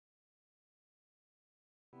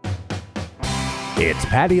It's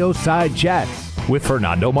Patio Side Chats with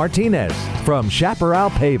Fernando Martinez from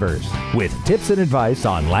Chaparral Pavers with tips and advice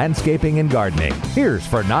on landscaping and gardening. Here's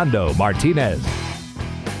Fernando Martinez.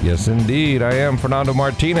 Yes, indeed. I am Fernando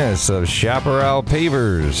Martinez of Chaparral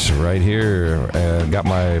Pavers right here. Got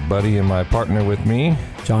my buddy and my partner with me,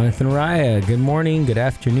 Jonathan Raya. Good morning, good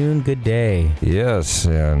afternoon, good day. Yes,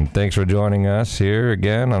 and thanks for joining us here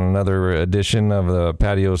again on another edition of the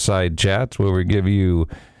Patio Side Chats, where we give you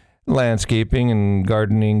landscaping and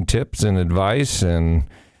gardening tips and advice and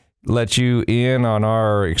let you in on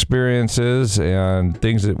our experiences and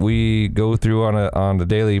things that we go through on a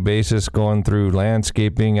daily basis going through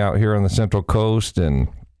landscaping out here on the Central Coast. And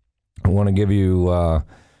I want to give you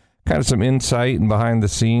kind of some insight and behind the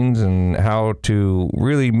scenes and how to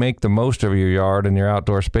really make the most of your yard and your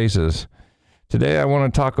outdoor spaces. Today I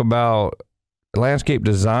want to talk about landscape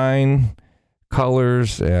design,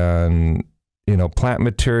 colors, and plant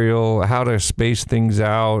material, how to space things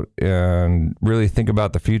out and really think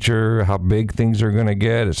about the future, how big things are going to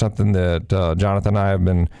get. It's something that Jonathan and I have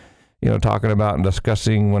been, talking about and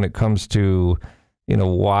discussing when it comes to,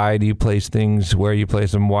 why do you place things, where you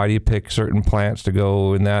place them, why do you pick certain plants to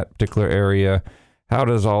go in that particular area? How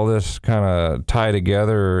does all this kind of tie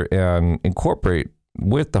together and incorporate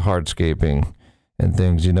with the hardscaping and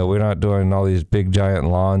things? We're not doing all these big giant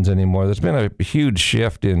lawns anymore. There's been a huge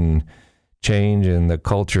shift in change in the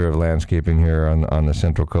culture of landscaping here on the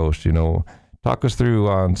Central Coast. Talk us through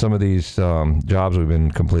on some of these jobs we've been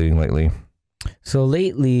completing lately. So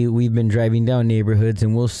lately we've been driving down neighborhoods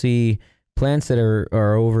and we'll see plants that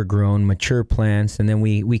are overgrown, mature plants, and then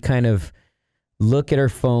we kind of look at our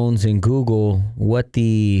phones and Google what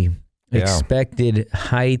the expected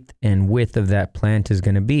height and width of that plant is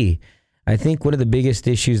going to be. I think one of the biggest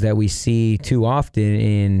issues that we see too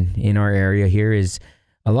often in our area here is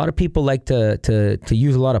a lot of people like to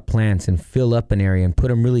use a lot of plants and fill up an area and put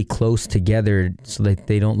them really close together so that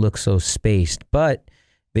they don't look so spaced. But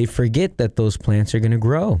they forget that those plants are going to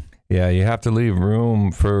grow. Yeah, you have to leave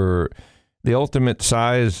room for the ultimate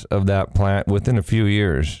size of that plant within a few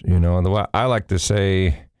years. The way I like to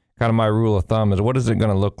say, kind of my rule of thumb is, what is it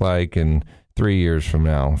going to look like in 3 years from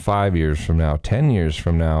now, 5 years from now, 10 years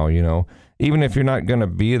from now? Even if you're not going to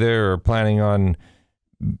be there or planning on,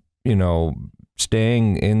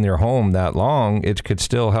 staying in their home that long, it could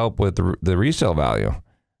still help with the resale value.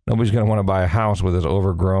 Nobody's going to want to buy a house with this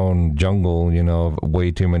overgrown jungle, of way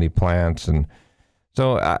too many plants. And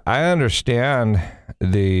so I understand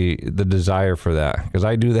the desire for that, because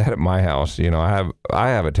I do that at my house. I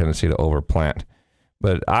have a tendency to overplant,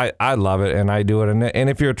 but I love it and I do it. And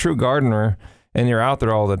if you're a true gardener and you're out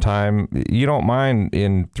there all the time, you don't mind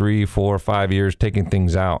in 3, 4, 5 years taking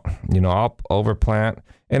things out. I'll overplant.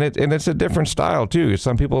 And it's a different style too.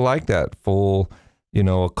 Some people like that full,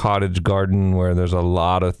 a cottage garden where there's a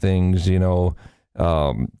lot of things,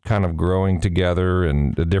 kind of growing together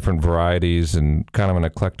and the different varieties and kind of an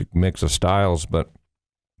eclectic mix of styles. But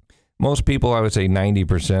most people, I would say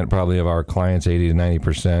 90% probably of our clients, 80 to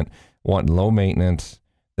 90%, want low maintenance.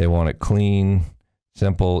 They want it clean,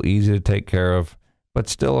 simple, easy to take care of, but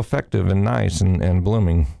still effective and nice and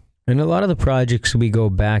blooming. And a lot of the projects we go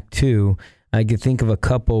back to, I could think of a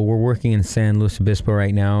couple. We're working in San Luis Obispo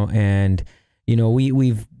right now, and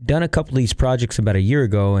we've done a couple of these projects about a year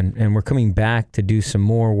ago, and we're coming back to do some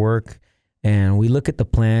more work. And we look at the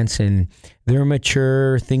plants, and they're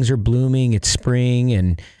mature. Things are blooming. It's spring,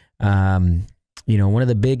 and one of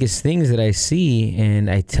the biggest things that I see, and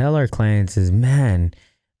I tell our clients, is, man,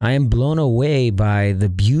 I am blown away by the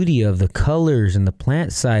beauty of the colors and the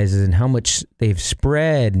plant sizes and how much they've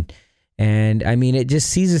spread. And I mean, it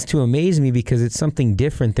just ceases to amaze me because it's something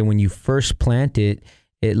different than when you first plant it.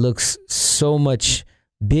 It looks so much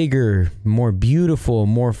bigger, more beautiful,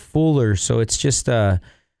 more fuller. So it's just, I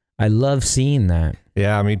love seeing that.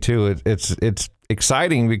 Yeah, me too. It's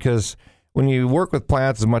exciting because when you work with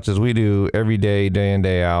plants as much as we do every day, day in,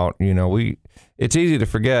 day out, it's easy to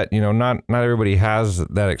forget, not everybody has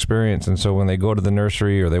that experience. And so when they go to the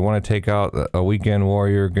nursery or they want to take out a weekend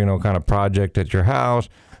warrior, kind of project at your house,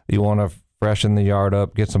 you want to freshen the yard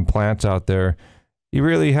up, get some plants out there, you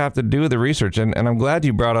really have to do the research. And I'm glad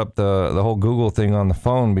you brought up the whole Google thing on the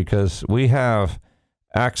phone, because we have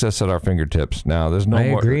access at our fingertips now. There's no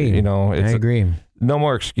more, agree. I agree. No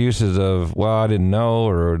more excuses of, well, I didn't know,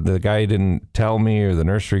 or the guy didn't tell me, or the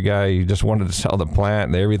nursery guy, you just wanted to sell the plant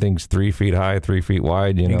and everything's 3 feet high, 3 feet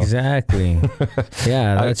wide, Exactly.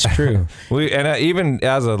 Yeah, that's true. Even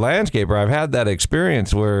as a landscaper, I've had that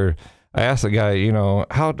experience where I asked the guy, you know,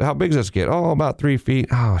 how big does this get? Oh, about 3 feet.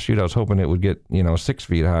 Oh, shoot, I was hoping it would get, 6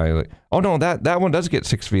 feet high. Like, oh, no, that one does get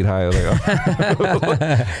 6 feet high. I was like,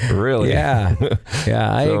 oh. Really? Yeah.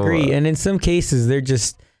 Yeah, I agree. And in some cases,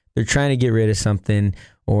 they're trying to get rid of something,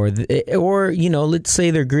 or let's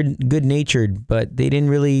say they're good natured, but they didn't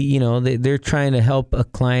really, they're trying to help a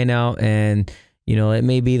client out, and it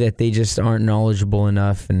may be that they just aren't knowledgeable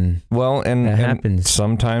enough, and that happens.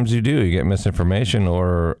 Sometimes you get misinformation,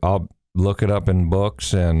 or I'll look it up in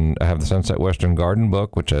books, and I have the Sunset Western Garden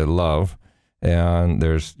book, which I love, and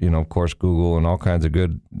there's of course Google and all kinds of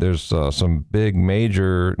there's some big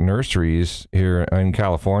major nurseries here in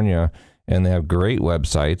California, and they have great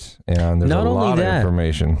websites, and there's a lot of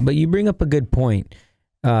information. But you bring up a good point.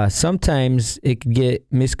 Sometimes it could get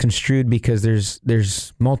misconstrued because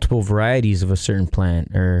there's multiple varieties of a certain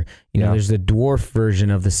plant, or there's the dwarf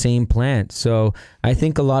version of the same plant. So I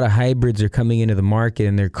think a lot of hybrids are coming into the market,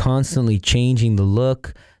 and they're constantly changing the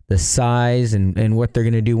look, the size, and what they're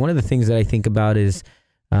going to do. One of the things that I think about is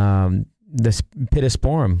the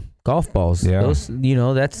pittosporum golf balls. Yeah. Those,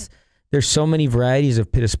 there's so many varieties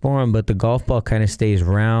of pittosporum, but the golf ball kind of stays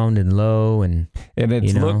round and low, and it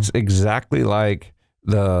looks exactly like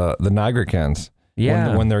the Nigricans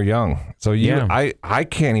when they're young. So I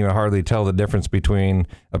can't even hardly tell the difference between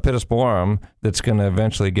a pittosporum that's going to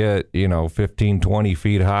eventually get 15, 20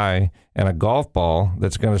 feet high, and a golf ball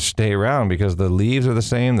that's going to stay around, because the leaves are the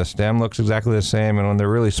same, the stem looks exactly the same, and when they're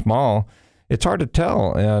really small, it's hard to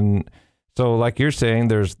tell. And so, like you're saying,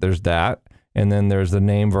 there's that, and then there's the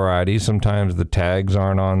name variety. Sometimes the tags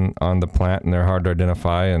aren't on the plant, and they're hard to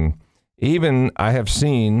identify. And even I have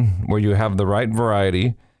seen where you have the right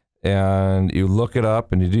variety, and you look it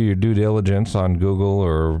up, and you do your due diligence on Google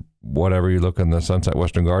or whatever, you look in the Sunset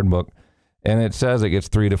Western Garden book, and it says it gets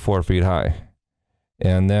 3 to 4 feet high.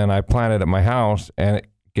 And then I plant it at my house, and it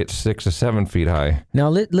gets 6 to 7 feet high. Now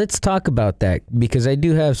let's talk about that, because I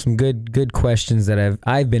do have some good questions that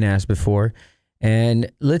I've been asked before.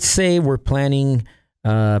 And let's say we're planting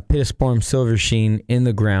pittosporum silver sheen in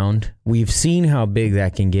the ground. We've seen how big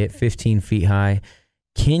that can get, 15 feet high.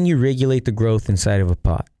 Can you regulate the growth inside of a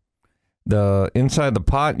pot? Inside the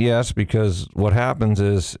pot, yes, because what happens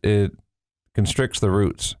is it constricts the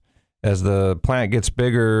roots. As the plant gets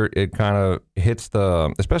bigger, it kind of hits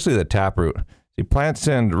especially the taproot. See, plants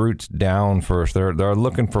send roots down first. They're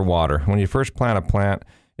looking for water. When you first plant a plant,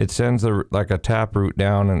 it sends like a taproot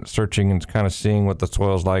down and searching and kind of seeing what the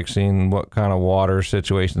soil's like, seeing what kind of water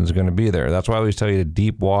situation is going to be there. That's why we always tell you to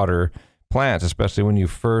deep water plants, especially when you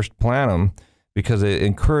first plant them, because it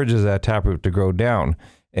encourages that taproot to grow down.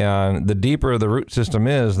 And the deeper the root system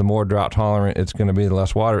is, the more drought tolerant it's going to be, the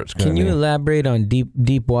less water it's going to need. Can you elaborate on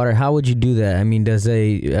deep water? How would you do that? I mean, does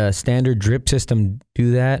a standard drip system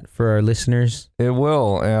do that for our listeners? It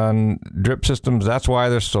will. And drip systems, that's why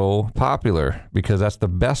they're so popular, because that's the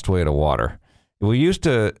best way to water. We used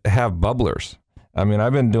to have bubblers. I mean,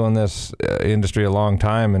 I've been doing this industry a long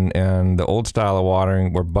time, and the old style of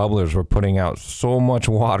watering where bubblers were putting out so much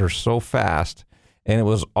water so fast, and it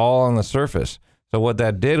was all on the surface. So what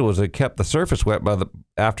that did was it kept the surface wet.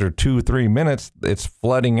 After 2-3 minutes, it's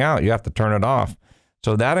flooding out. You have to turn it off.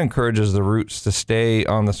 So that encourages the roots to stay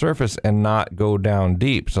on the surface and not go down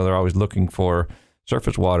deep. So they're always looking for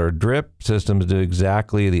surface water. Drip systems do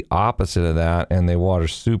exactly the opposite of that, and they water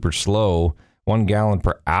super slow, 1 gallon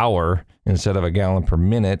per hour instead of 1 gallon per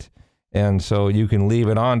minute. And so you can leave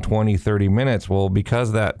it on 20-30 minutes. Well,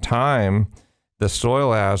 because that time, the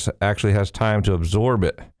soil actually has time to absorb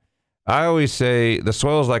it. I always say the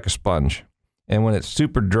soil is like a sponge, and when it's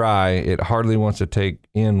super dry, it hardly wants to take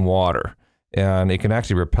in water, and it can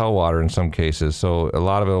actually repel water in some cases. So a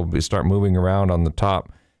lot of it will start moving around on the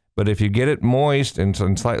top. But if you get it moist and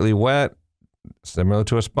slightly wet, similar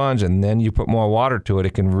to a sponge, and then you put more water to it,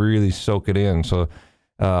 it can really soak it in. So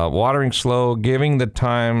watering slow, giving the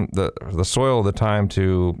time, the soil the time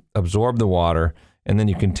to absorb the water, and then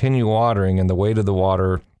you continue watering, and the weight of the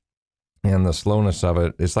water and the slowness of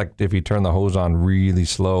it, it's like if you turn the hose on really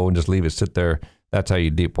slow and just leave it sit there. That's how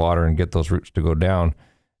you deep water and get those roots to go down.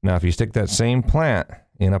 Now, if you stick that same plant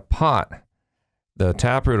in a pot, the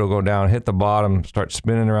taproot will go down, hit the bottom, start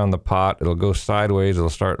spinning around the pot. It'll go sideways. It'll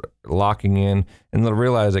start locking in, and they'll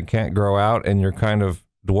realize it can't grow out, and you're kind of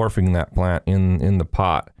dwarfing that plant in the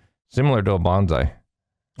pot, similar to a bonsai.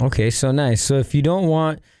 Okay, so nice. So if you don't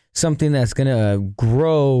want something that's going to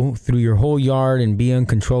grow through your whole yard and be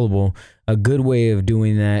uncontrollable, a good way of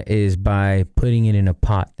doing that is by putting it in a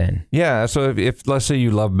pot then. Yeah, so if let's say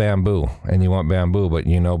you love bamboo and you want bamboo, but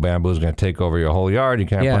bamboo is going to take over your whole yard, you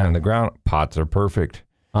can't plant it in the ground, pots are perfect.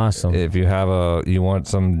 Awesome. If you want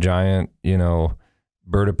some giant,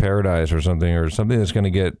 bird of paradise or something that's going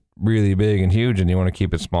to get really big and huge, and you want to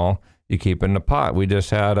keep it small, you keep it in a pot. We just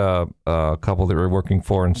had a couple that we were working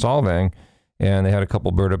for in Solvang, and they had a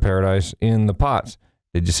couple bird of paradise in the pots.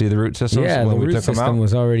 Did you see the root systems? Yeah, the root system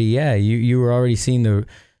was already, you were already seeing the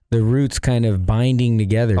roots kind of binding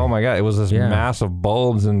together. Oh my God, it was this massive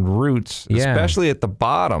bulbs and roots, especially at the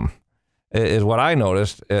bottom. Is what I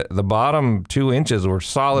noticed. The bottom 2 inches were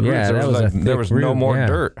solid roots. There was no more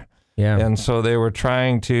dirt. Yeah. And so they were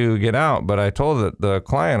trying to get out, but I told the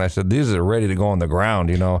client, I said, these are ready to go on the ground,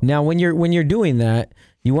 you know. Now, when you're doing that,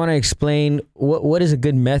 you want to explain what is a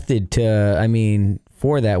good method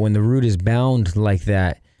for that when the root is bound like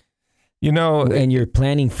that. You know, and you're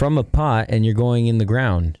planting from a pot and you're going in the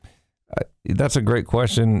ground. That's a great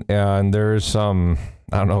question, and there's some,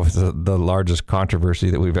 I don't know if it's the largest controversy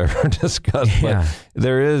that we've ever discussed, but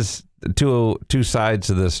there is two sides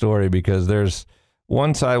to this story, because there's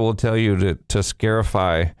one side will tell you to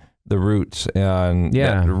scarify the roots and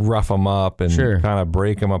rough them up and kind of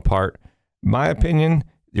break them apart. My opinion,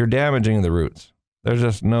 you're damaging the roots. There's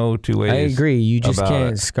just no two ways. I agree. You just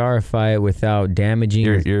can't scarify it without damaging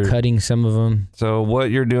or cutting some of them. So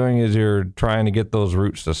what you're doing is you're trying to get those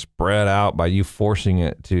roots to spread out by you forcing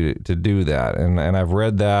it to do that. And I've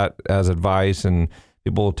read that as advice, and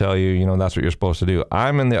people will tell you, you know, that's what you're supposed to do.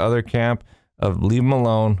 I'm in the other camp of leave them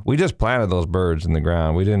alone. We just planted those birds in the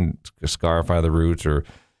ground. We didn't scarify the roots or,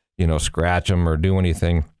 you know, scratch them or do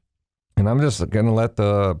anything. And I'm just going to let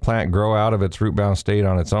the plant grow out of its root-bound state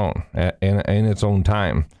on its own, in its own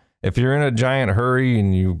time. If you're in a giant hurry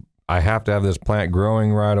and I have to have this plant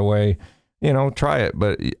growing right away, you know, try it.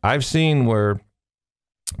 But I've seen where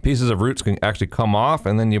pieces of roots can actually come off,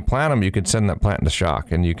 and then you plant them, you can send that plant into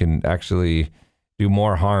shock, and you can actually do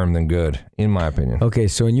more harm than good, in my opinion. Okay,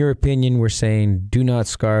 so in your opinion, we're saying do not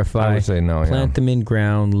scarify. I would say no. Plant them in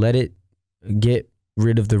ground, let it get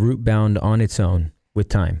rid of the root-bound on its own with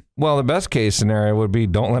time. Well, the best case scenario would be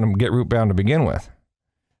don't let them get root bound to begin with.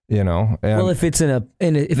 You know. Well, if it's in a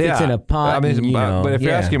pot, but if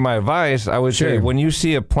you're asking my advice, I would say when you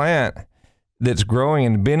see a plant that's growing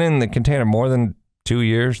and been in the container more than 2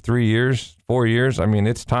 years, 3 years, 4 years, I mean,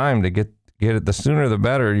 it's time to get it. The sooner the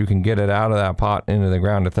better you can get it out of that pot into the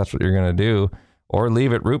ground, if that's what you're going to do, or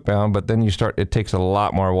leave it root bound. But then it takes a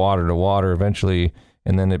lot more water to water eventually,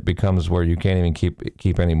 and then it becomes where you can't even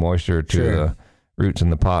keep any moisture to the roots in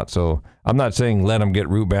the pot. So I'm not saying let them get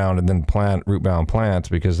root bound and then plant root bound plants,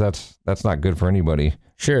 because that's not good for anybody,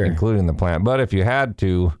 including the plant. But if you had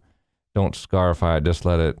to, don't scarify it, just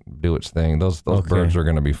let it do its thing. Those birds are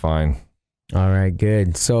going to be fine. All right,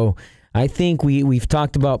 good. So I think we've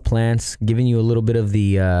talked about plants, giving you a little bit of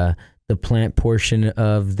the plant portion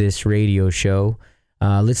of this radio show.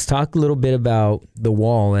 Let's talk a little bit about the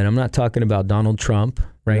wall, and I'm not talking about Donald Trump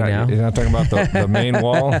now. You're not talking about the main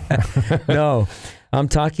wall? No, I'm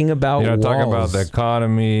talking about You're not walls. talking about the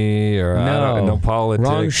economy or no politics?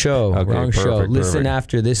 Wrong show. Okay, wrong show. Listen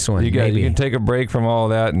after this one. You can take a break from all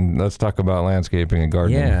that, and let's talk about landscaping and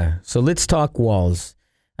gardening. Yeah, so let's talk walls.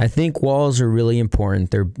 I think walls are really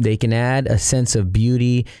important. They can add a sense of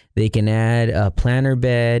beauty. They can add a planter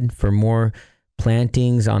bed for more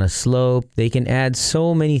plantings on a slope. They can add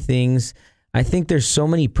so many things. I think there's so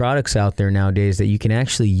many products out there nowadays that you can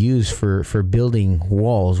actually use for building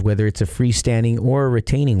walls, whether it's a freestanding or a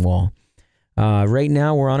retaining wall. Right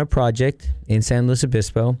now, we're on a project in San Luis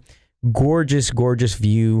Obispo. Gorgeous, gorgeous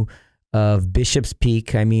view of Bishop's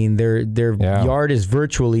Peak. I mean, their yard is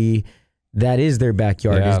virtually, that is their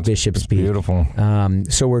backyard, is Bishop's Peak. Beautiful.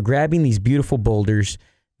 So we're grabbing these beautiful boulders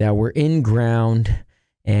that were in ground,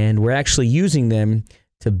 and we're actually using them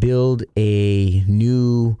to build a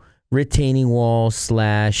new retaining wall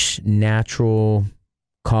 / natural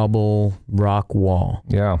cobble rock wall.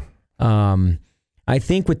 Yeah. I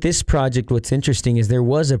think with this project, what's interesting is there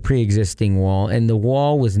was a pre-existing wall, and the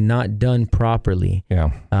wall was not done properly.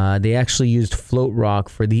 Yeah. They actually used float rock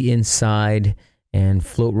for the inside and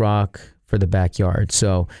float rock for the backyard.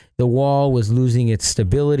 So the wall was losing its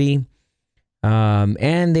stability,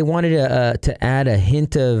 and they wanted to add a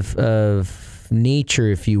hint of nature,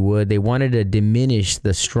 if you would. They wanted to diminish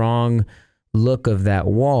the strong look of that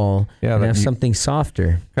wall and have something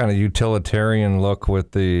softer. Kind of utilitarian look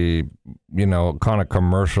with the, kind of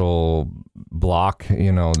commercial block,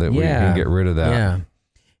 that we can get rid of that. Yeah.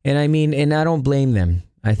 And I mean, and I don't blame them.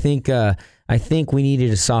 I think we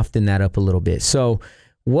needed to soften that up a little bit. So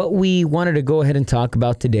what we wanted to go ahead and talk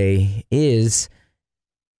about today is,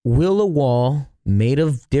 will a wall made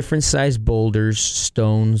of different sized boulders,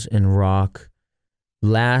 stones, and rock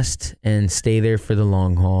last and stay there for the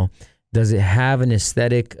long haul? Does it have an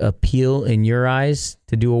aesthetic appeal in your eyes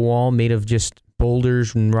to do a wall made of just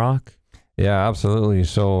boulders and rock? Yeah, absolutely.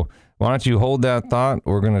 So why don't you hold that thought?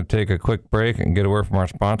 We're going to take a quick break and get a word from our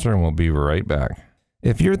sponsor, and we'll be right back.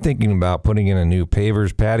 If you're thinking about putting in a new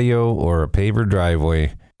Pavers patio or a paver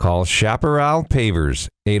driveway, call Chaparral Pavers,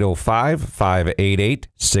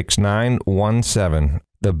 805-588-6917.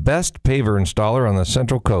 The best paver installer on the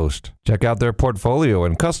Central Coast. Check out their portfolio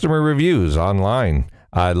and customer reviews online.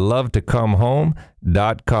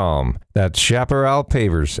 ILoveToComeHome.com. That's Chaparral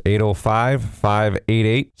Pavers,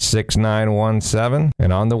 805-588-6917.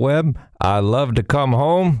 And on the web,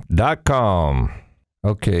 ILoveToComeHome.com.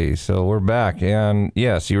 Okay, so we're back. And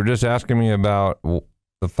yes, you were just asking me about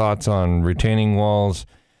the thoughts on retaining walls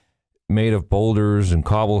made of boulders and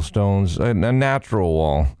cobblestones, a natural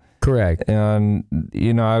wall. Correct. And,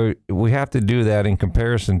 we have to do that in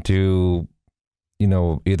comparison to,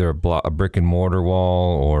 either a brick and mortar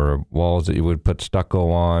wall or walls that you would put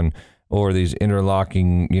stucco on, or these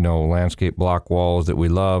interlocking, landscape block walls that we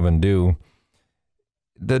love and do.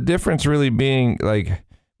 The difference really being, like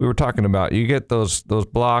we were talking about, you get those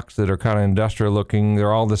blocks that are kind of industrial looking.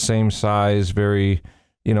 They're all the same size, very,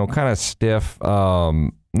 kind of stiff,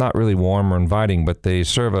 not really warm or inviting, but they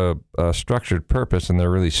serve a structured purpose, and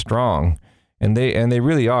they're really strong. And they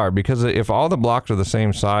really are, because if all the blocks are the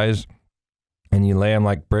same size and you lay them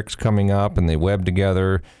like bricks coming up and they web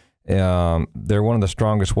together, they're one of the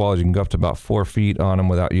strongest walls. You can go up to about 4 feet on them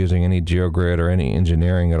without using any geogrid or any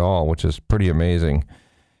engineering at all, which is pretty amazing.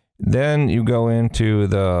 Then you go into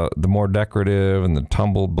the more decorative and the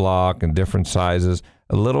tumbled block and different sizes,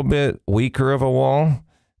 a little bit weaker of a wall,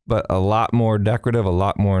 but a lot more decorative, a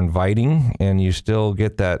lot more inviting, and you still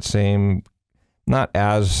get that same, not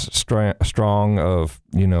as strong of,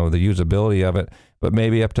 the usability of it, but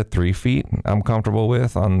maybe up to 3 feet I'm comfortable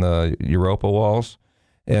with on the Europa walls.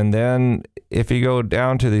 And then if you go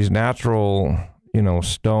down to these natural,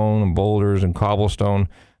 stone and boulders and cobblestone,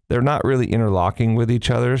 they're not really interlocking with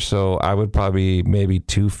each other, so I would probably, maybe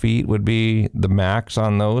 2 feet would be the max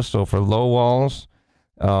on those. So for low walls,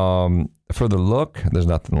 for the look, there's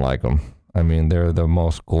nothing like them. I mean, they're the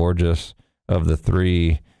most gorgeous of the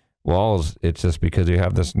three walls. It's just because you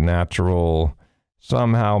have this natural,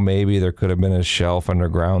 somehow maybe there could have been a shelf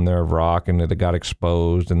underground there of rock and it got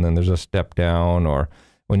exposed, and then there's a step down, or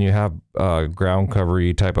when you have ground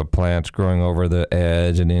covery type of plants growing over the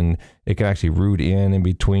edge, and then it can actually root in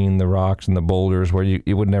between the rocks and the boulders, where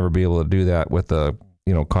you would never be able to do that with a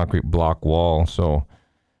concrete block wall. So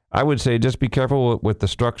I would say just be careful with the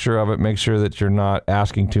structure of it. Make sure that you're not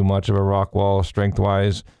asking too much of a rock wall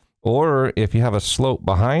strength-wise. Or if you have a slope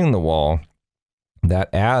behind the wall,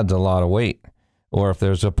 that adds a lot of weight. Or if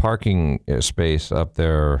there's a parking space up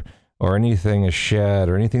there, or anything, a shed,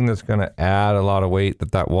 or anything that's going to add a lot of weight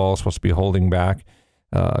that wall is supposed to be holding back,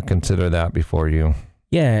 consider that before you.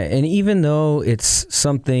 Yeah, and even though it's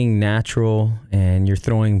something natural and you're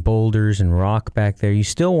throwing boulders and rock back there, you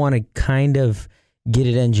still want to kind of get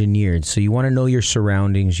it engineered. So you want to know your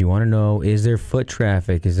surroundings. You want to know, is there foot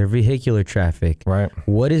traffic? Is there vehicular traffic? Right.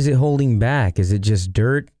 What is it holding back? Is it just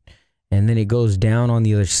dirt and then it goes down on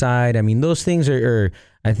the other side? I mean, those things are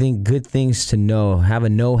I think, good things to know. Have a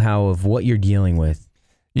know-how of what you're dealing with.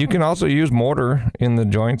 You can also use mortar in the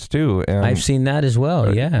joints too. And, I've seen that as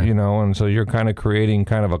well, yeah. And so you're kind of creating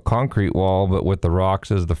kind of a concrete wall, but with the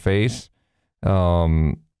rocks as the face.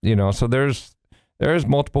 So there's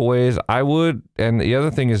multiple ways. I would, and the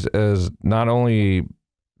other thing is not only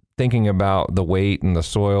thinking about the weight and the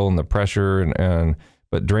soil and the pressure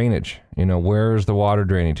but drainage. Where's the water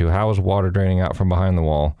draining to? How is water draining out from behind the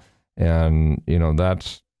wall? And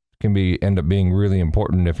that's can end up being really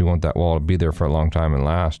important if you want that wall to be there for a long time and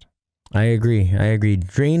last. I agree.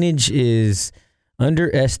 Drainage is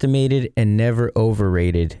underestimated and never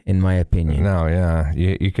overrated, in my opinion. No, yeah.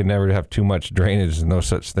 You can never have too much drainage. There's no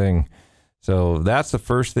such thing. So that's the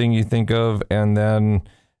first thing you think of. And then,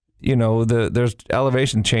 there's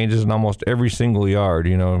elevation changes in almost every single yard.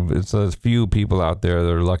 It's a few people out there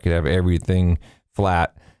that are lucky to have everything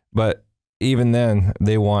flat. But even then,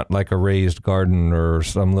 they want like a raised garden or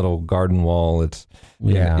some little garden wall. It's,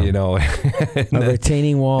 a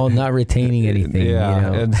retaining wall, not retaining anything.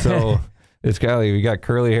 Yeah, and so it's kind of like, if you got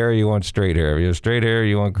curly hair, you want straight hair. If you have straight hair,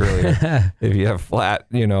 you want curly hair. If you have flat,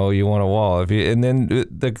 you want a wall.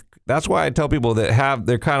 That's why I tell people that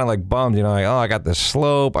they're kind of like bummed, I got this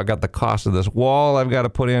slope, I got the cost of this wall I've got to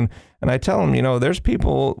put in. And I tell them, there's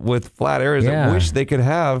people with flat areas that wish they could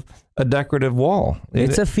have a decorative wall.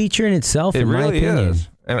 It's a feature in itself, in my opinion. It really is.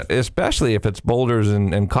 And especially if it's boulders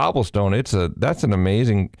and cobblestone, that's an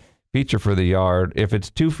amazing feature for the yard. If it's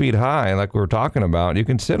 2 feet high, like we were talking about, you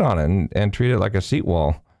can sit on it and treat it like a seat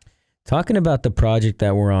wall. Talking about the project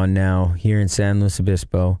that we're on now here in San Luis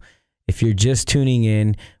Obispo, if you're just tuning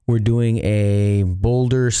in, we're doing a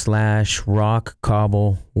boulder/rock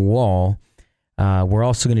cobble wall. We're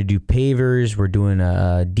also going to do pavers. We're doing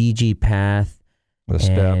a DG path. The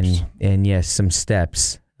steps. And yes, some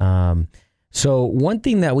steps. So one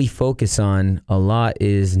thing that we focus on a lot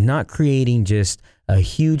is not creating just a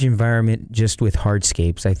huge environment just with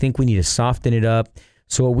hardscapes. I think we need to soften it up.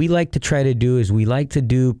 So what we like to try to do is we like to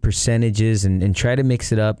do percentages and try to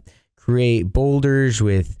mix it up, create boulders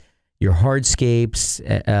with your hardscapes,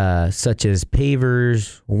 such as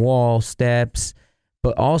pavers, wall, steps,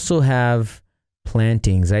 but also have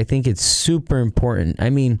plantings. I think it's super important. I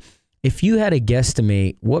mean, if you had to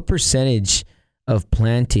guesstimate what percentage of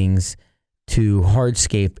plantings to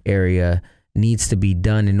hardscape area needs to be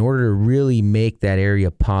done in order to really make that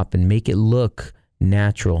area pop and make it look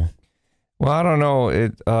natural. Well, I don't know.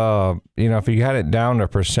 If you had it down to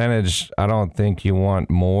percentage, I don't think you want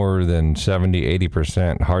more than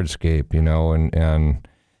 70-80% hardscape, and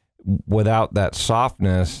without that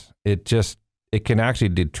softness, it can actually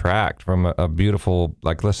detract from a beautiful,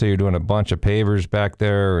 like, let's say you're doing a bunch of pavers back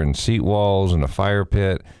there and seat walls and a fire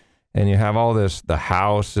pit, and you have all this, the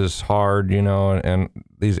house is hard, and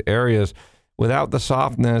these areas, without the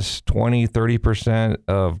softness, 20-30%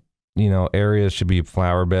 of areas should be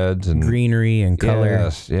flower beds and greenery and color.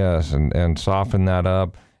 Yes, and soften that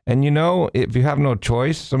up. And if you have no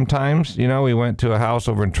choice, sometimes, we went to a house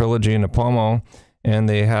over in Trilogy in Napomo, and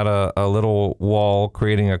they had a little wall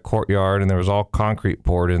creating a courtyard, and there was all concrete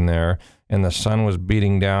poured in there, and the sun was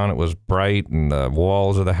beating down. It was bright, and the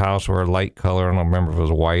walls of the house were a light color. I don't remember if it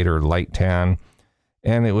was white or light tan,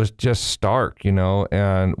 and it was just stark,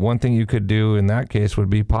 and one thing you could do in that case would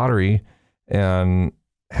be pottery and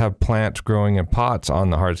have plants growing in pots on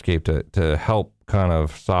the hardscape to help kind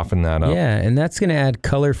of soften that up. Yeah, and that's going to add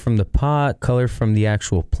color from the pot, color from the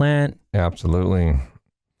actual plant. Absolutely.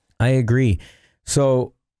 I agree.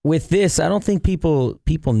 So with this, I don't think people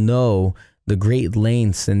know the great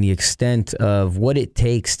lengths and the extent of what it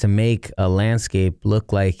takes to make a landscape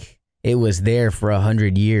look like it was there for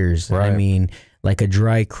 100 years. Right. I mean, like a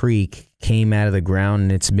dry creek came out of the ground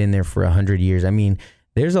and it's been there for 100 years. I mean,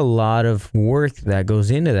 there's a lot of work that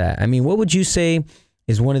goes into that. I mean, what would you say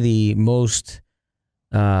is one of the most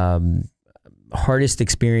hardest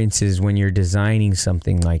experiences when you're designing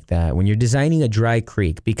something like that, when you're designing a dry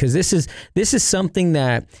creek? Because this is something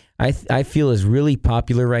that I feel is really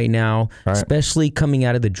popular right now, right, especially coming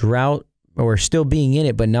out of the drought, or still being in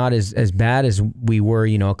it, but not as bad as we were,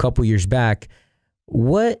 a couple years back.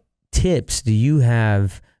 What tips do you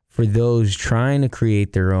have for those trying to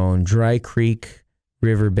create their own dry creek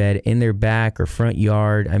riverbed in their back or front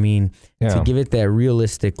yard? I mean, to give it that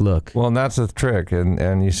realistic look. Well, and that's the trick.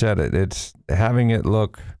 And you said it. It's having it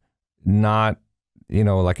look not,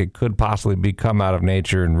 like it could possibly come out of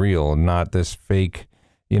nature and real, not this fake.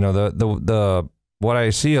 The what I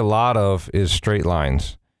see a lot of is straight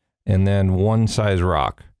lines and then one size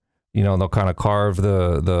rock. They'll kind of carve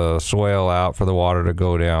the soil out for the water to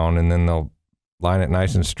go down, and then they'll line it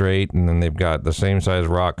nice and straight, and then they've got the same size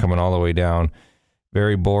rock coming all the way down.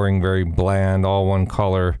 Very boring, very bland, all one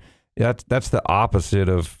color. That's the opposite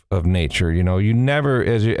of nature. You never,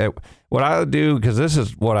 what I would do, because this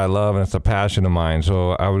is what I love and it's a passion of mine.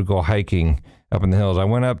 So I would go hiking up in the hills. I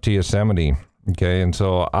went up to Yosemite. Okay. And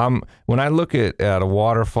so when I look at a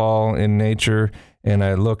waterfall in nature, and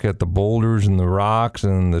I look at the boulders and the rocks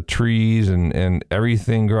and the trees and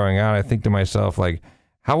everything growing out, I think to myself, like,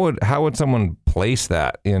 how would someone place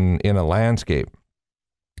that in a landscape?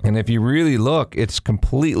 And if you really look, it's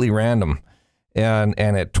completely random, and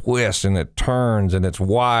it twists and it turns and it's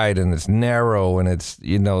wide and it's narrow and it's,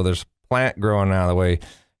 there's plant growing out of the way.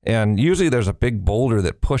 And usually there's a big boulder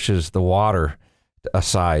that pushes the water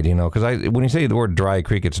aside, because when you say the word dry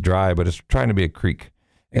creek, it's dry, but it's trying to be a creek.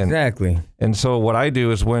 Exactly. And so what I do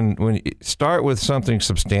is when you start with something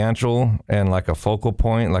substantial and like a focal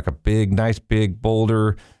point, like a nice big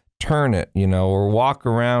boulder, turn it, or walk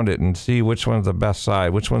around it and see which one's the best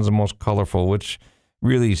side, which one's the most colorful, which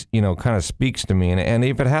really, kind of speaks to me. And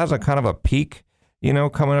if it has a kind of a peak,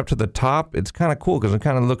 coming up to the top, it's kind of cool because it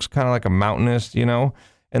kind of looks kind of like a mountainous,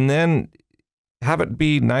 and then have it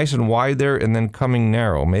be nice and wide there and then coming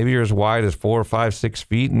narrow. Maybe you're as wide as 4 or 5, 6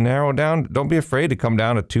 feet and narrow down. Don't be afraid to come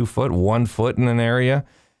down to 2 foot, 1 foot in an area.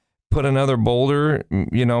 Put another boulder,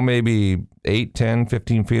 maybe 8, 10,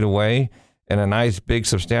 15 feet away, and a nice big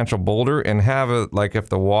substantial boulder, and have it like if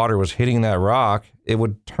the water was hitting that rock, it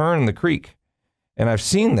would turn the creek. And I've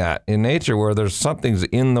seen that in nature where there's something's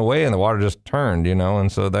in the way and the water just turned,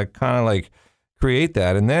 and so that kind of like create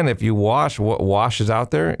that. And then if you wash, what washes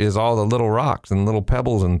out there is all the little rocks and little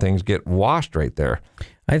pebbles and things get washed right there.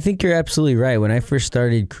 I think you're absolutely right. When I first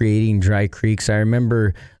started creating dry creeks, I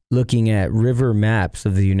remember looking at river maps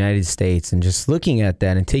of the United States and just looking at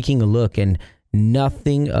that and taking a look, and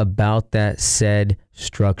nothing about that said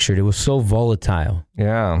structured. It was so volatile.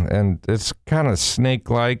 Yeah, and it's kind of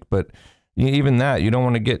snake-like, but even that, you don't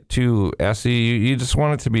want to get too essy. You just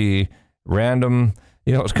want it to be random.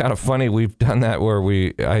 You know, it's kind of funny. We've done that where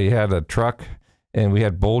I had a truck, and we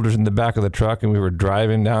had boulders in the back of the truck, and we were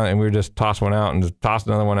driving down, and we were just toss one out and just toss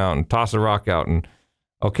another one out and toss a rock out, and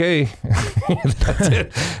okay, that's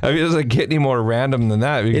it. I mean, it doesn't get any more random than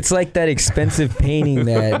that. It's like that expensive painting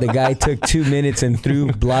that the guy took 2 minutes and threw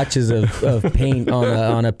blotches of paint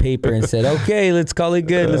on a paper and said, okay, let's call it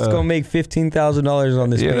good. Let's go make $15,000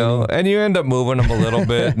 on this painting. You know, and you end up moving them a little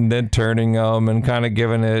bit and then turning them and kind of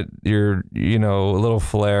giving it your, a little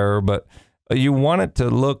flair. But you want it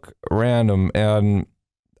to look random and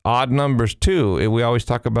odd numbers too. We always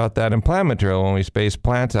talk about that in plant material when we space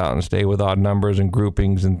plants out and stay with odd numbers and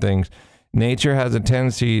groupings and things. Nature has a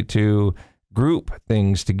tendency to group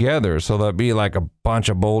things together. So there'll be like a bunch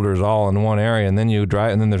of boulders all in one area, and then you dry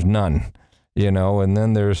it, and then there's none, and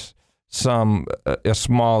then there's a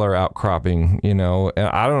smaller outcropping, and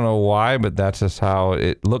I don't know why, but that's just how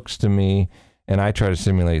it looks to me. And I try to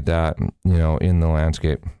simulate that, in the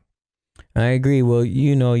landscape. I agree. Well,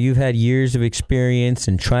 you've had years of experience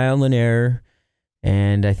and trial and error,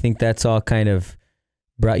 and I think that's all kind of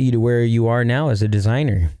brought you to where you are now as a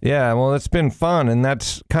designer. Yeah, well, it's been fun, and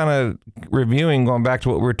that's kind of reviewing, going back to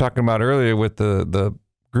what we were talking about earlier with the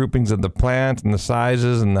groupings of the plants and the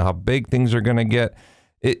sizes and how big things are going to get.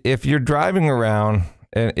 If you're driving around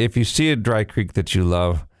and if you see a dry creek that you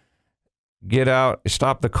love, get out,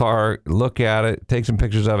 stop the car, look at it, take some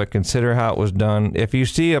pictures of it, consider how it was done. If you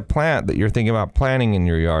see a plant that you're thinking about planting in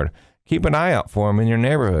your yard, keep an eye out for them in your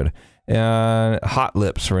neighborhood. And hot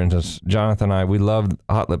lips, for instance, Jonathan and I, we love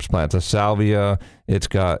hot lips plants. A salvia,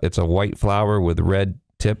 it's a white flower with red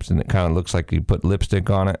tips, and it kind of looks like you put lipstick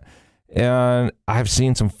on it. And I've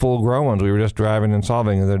seen some full-grown ones. We were just driving in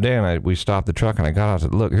Solvang the other day, and we stopped the truck, and I got out and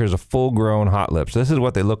said, look, here's a full-grown hot lips. This is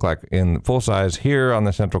what they look like in full size here on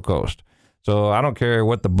the Central Coast. So I don't care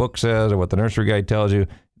what the book says or what the nursery guide tells you.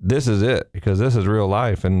 This is it, because this is real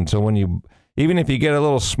life. And so even if you get a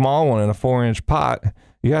little small one in a 4-inch pot,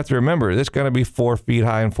 you have to remember it's going to be 4 feet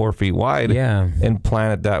high and 4 feet wide. Yeah. And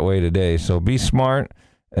plant it that way today. So be smart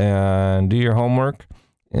and do your homework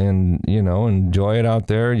and, enjoy it out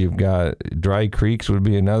there. You've got dry creeks would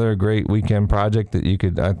be another great weekend project that you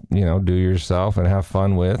could, do yourself and have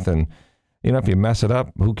fun with. And, if you mess it up,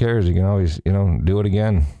 who cares? You can always, do it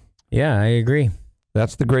again. Yeah, I agree.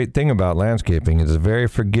 That's the great thing about landscaping. It's very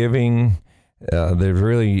forgiving. There's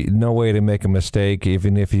really no way to make a mistake,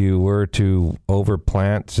 even if you were to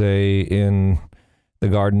overplant, say, in the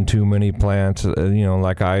garden too many plants.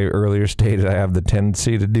 Like I earlier stated, I have the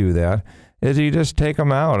tendency to do that. Is you just take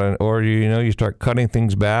them out, or you start cutting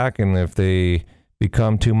things back, and if they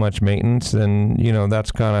become too much maintenance, then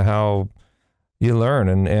that's kind of how you learn.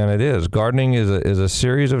 And it is gardening is a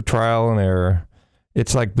series of trial and error.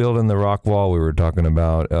 It's like building the rock wall we were talking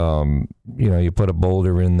about. You put a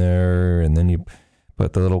boulder in there, and then you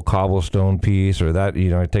put the little cobblestone piece, or that,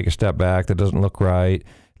 I take a step back, that doesn't look right.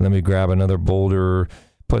 Let me grab another boulder,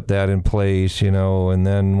 put that in place, and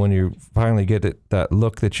then when you finally get that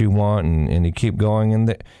look that you want, and you keep going, and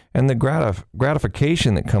the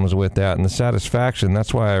gratification that comes with that, and the satisfaction.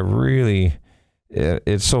 That's why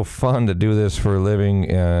it's so fun to do this for a living,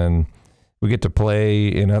 and we get to play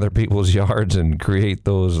in other people's yards and create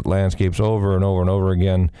those landscapes over and over and over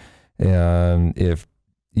again. And if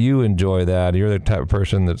you enjoy that, you're the type of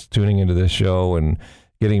person that's tuning into this show and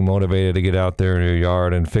getting motivated to get out there in your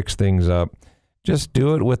yard and fix things up, just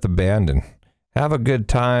do it with abandon. Have a good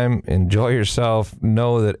time. Enjoy yourself.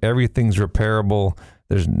 Know that everything's repairable.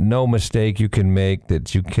 There's no mistake you can make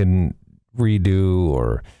that you can redo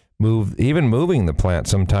or move. Even moving the plant,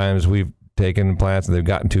 sometimes we've taken plants and they've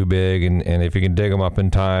gotten too big, and if you can dig them up in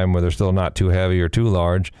time where they're still not too heavy or too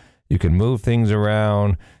large, you can move things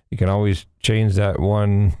around. You can always change that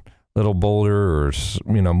one little boulder, or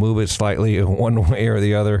move it slightly one way or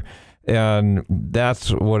the other, and that's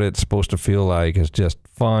what it's supposed to feel like. It's just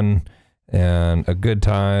fun and a good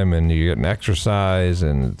time, and you get an exercise,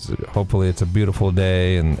 and hopefully it's a beautiful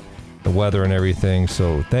day, and the weather and everything.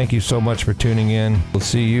 So thank you so much for tuning in. We'll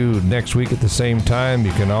see you next week at the same time.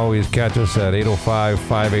 You can always catch us at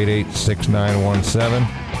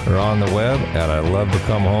 805-588-6917 or on the web at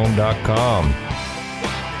ilovetocomehome.com.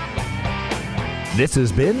 This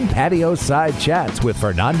has been Patio Side Chats with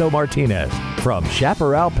Fernando Martinez. from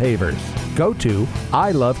Chaparral Pavers. Go to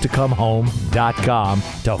ilovetoComeHome.com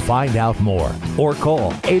to find out more or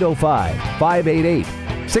call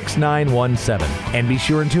 805-588-6917. And be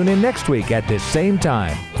sure and tune in next week at this same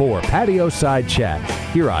time for Patio Side Chat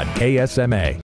here on KSMA.